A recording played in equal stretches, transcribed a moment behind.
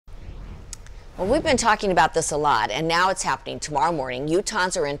Well, we've been talking about this a lot, and now it's happening tomorrow morning.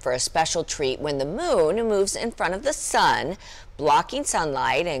 Utahns are in for a special treat when the moon moves in front of the sun, blocking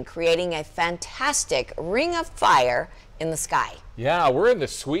sunlight and creating a fantastic ring of fire in the sky. Yeah, we're in the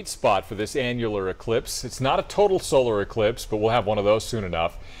sweet spot for this annular eclipse. It's not a total solar eclipse, but we'll have one of those soon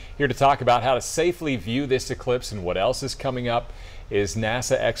enough. Here to talk about how to safely view this eclipse and what else is coming up is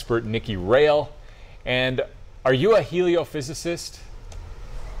NASA expert Nikki Rail. And are you a heliophysicist?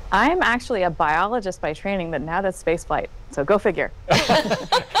 I'm actually a biologist by training, but now that's spaceflight, so go figure.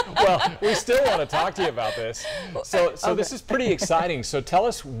 Well, we still want to talk to you about this. So Okay. This is pretty exciting. So tell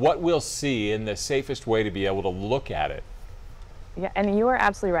us what we'll see and the safest way to be able to look at it. Yeah, and you are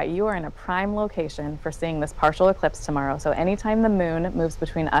absolutely right. You are in a prime location for seeing this partial eclipse tomorrow. So anytime the moon moves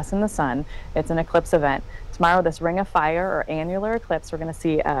between us and the sun, it's an eclipse event. Tomorrow, this ring of fire or annular eclipse, we're going to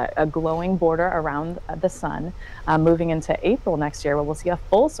see a glowing border around the sun. Moving into April next year, where we'll see a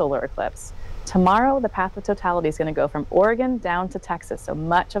full solar eclipse. Tomorrow, the path of totality is going to go from Oregon down to Texas. So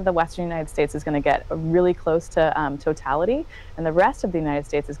much of the western United States is going to get really close to totality, and the rest of the United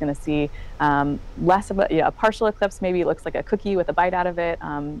States is going to see less of a partial eclipse. Maybe it looks like a cookie with a bite out of it,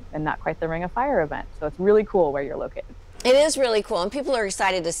 and not quite the ring of fire event. So it's really cool where you're located. It is really cool, and people are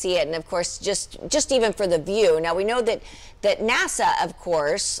excited to see it, and of course, just even for the view. Now, we know that NASA, of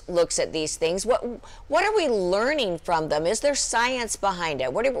course, looks at these things. What are we learning from them? Is there science behind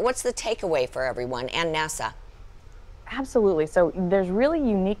it? What's the takeaway for everyone and NASA? Absolutely. So there's really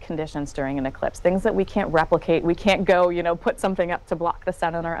unique conditions during an eclipse, things that we can't replicate. We can't go, put something up to block the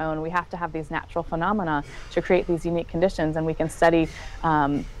sun on our own. We have to have these natural phenomena to create these unique conditions, and we can study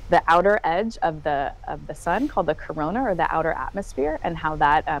the outer edge of the sun, called the corona, or the outer atmosphere, and how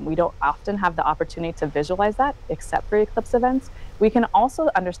that we don't often have the opportunity to visualize that except for eclipse events. We can also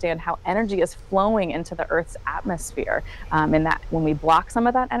understand how energy is flowing into the Earth's atmosphere, and that when we block some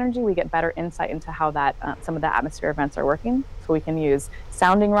of that energy, we get better insight into how that some of the atmosphere events are working. So we can use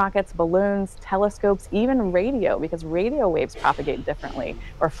sounding rockets, balloons, telescopes, even radio, because radio waves propagate differently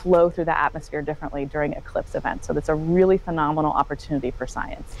or flow through the atmosphere differently during eclipse events. So that's a really phenomenal opportunity for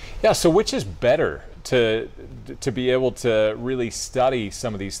science. Yeah, so which is better to be able to really study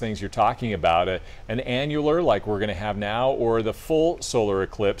some of these things you're talking about, an annular like we're going to have now, or the full solar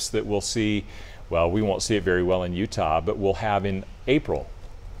eclipse that we'll see? Well, we won't see it very well in Utah, but we'll have in April.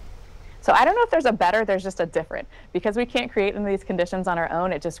 So I don't know if there's a better, there's just a different. Because we can't create in these conditions on our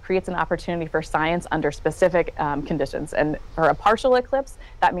own, it just creates an opportunity for science under specific conditions. And for a partial eclipse,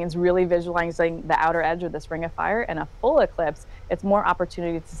 that means really visualizing the outer edge of this ring of fire. And a full eclipse, it's more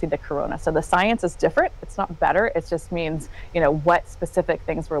opportunity to see the corona. So the science is different. It's not better. It just means, what specific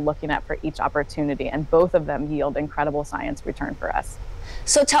things we're looking at for each opportunity. And both of them yield incredible science return for us.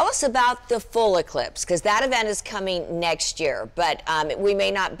 So tell us about the full eclipse, because that event is coming next year, but we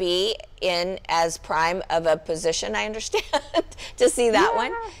may not be in as prime of a position, I understand, to see that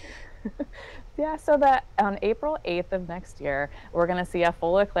one. Yeah, so that on April 8th of next year, we're going to see a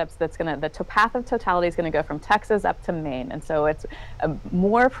full eclipse that's going to, the path of totality is going to go from Texas up to Maine. And so it's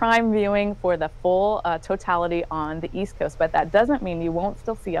more prime viewing for the full totality on the East Coast. But that doesn't mean you won't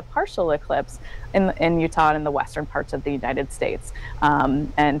still see a partial eclipse in Utah and in the western parts of the United States.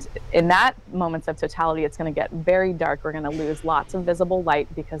 And in that moments of totality, it's going to get very dark. We're going to lose lots of visible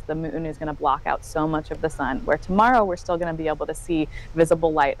light because the moon is going to block out so much of the sun, where tomorrow we're still going to be able to see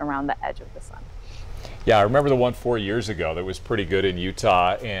visible light around the edge of the sun. Yeah, I remember the one 4 years ago that was pretty good in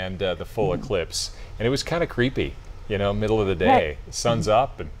Utah, and the full eclipse. And it was kind of creepy, middle of the day. Right. The sun's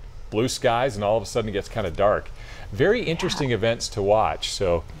up and blue skies, and all of a sudden it gets kind of dark. Very interesting events to watch.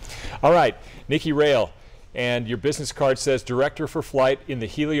 So, all right, Nikki Rail, and your business card says Director for Flight in the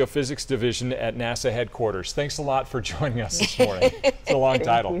Heliophysics Division at NASA headquarters. Thanks a lot for joining us this morning. It's a long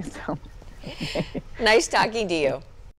title. Thank you so much. Nice talking to you.